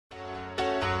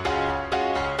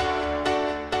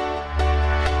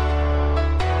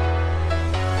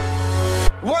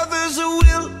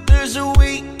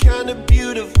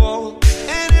beautiful,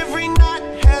 and every night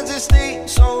has its day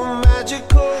so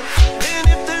magical. And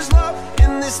if there's love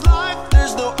in this life,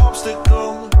 there's no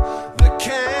obstacle that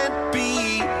can't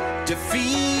be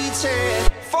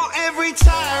defeated. For every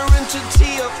tyrant to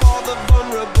tear for the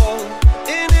vulnerable,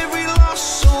 in every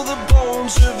loss all the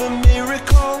bones of a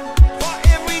miracle. For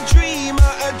every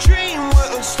dreamer a dream,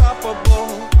 we're unstoppable,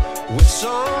 with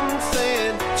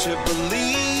something to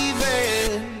believe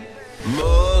in.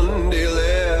 Monday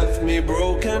left me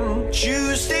broken,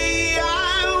 Tuesday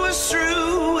I was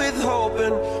through with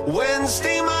hoping,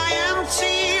 Wednesday my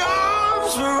empty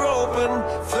arms were open,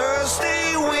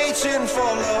 Thursday waiting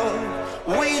for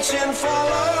love, waiting for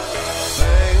love.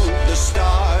 Thank the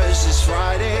stars it's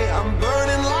Friday, I'm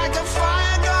burning like a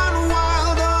fire gone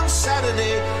wild on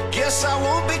Saturday. Guess I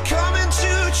won't be coming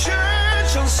to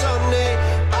church on Sunday.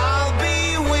 I'll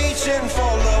be waiting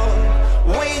for love,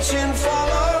 waiting for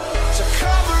love to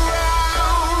come around.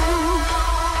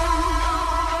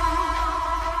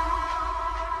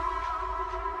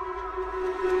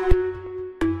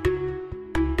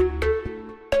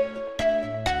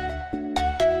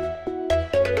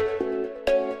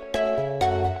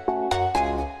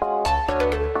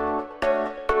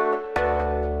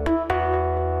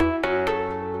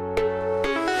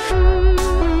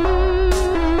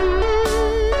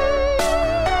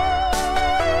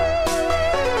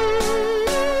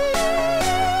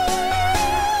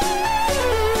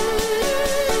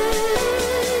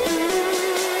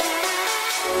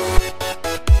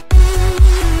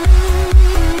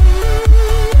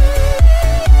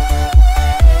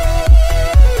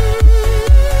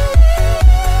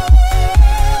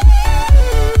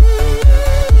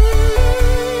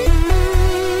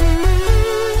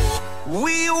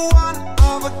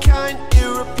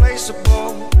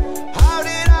 How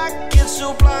did I get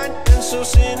so blind and so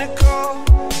cynical?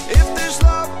 If there's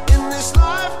love in this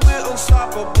life, we're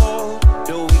unstoppable.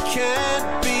 No, we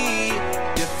can't be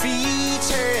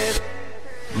defeated.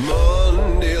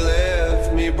 Monday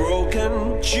left me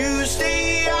broken,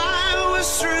 Tuesday I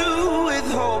was through with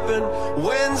hoping,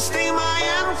 Wednesday my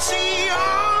empty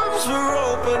arms were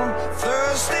open,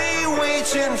 Thursday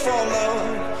waiting for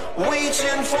love,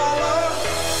 waiting for love.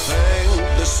 Thank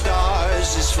the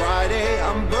stars it's Friday,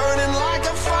 I'm burning like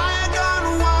a fire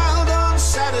gone wild on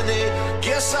Saturday.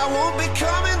 Guess I won't be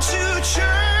coming to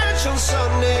church on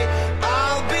Sunday.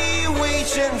 I'll be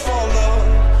waiting for love,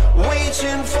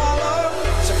 waiting for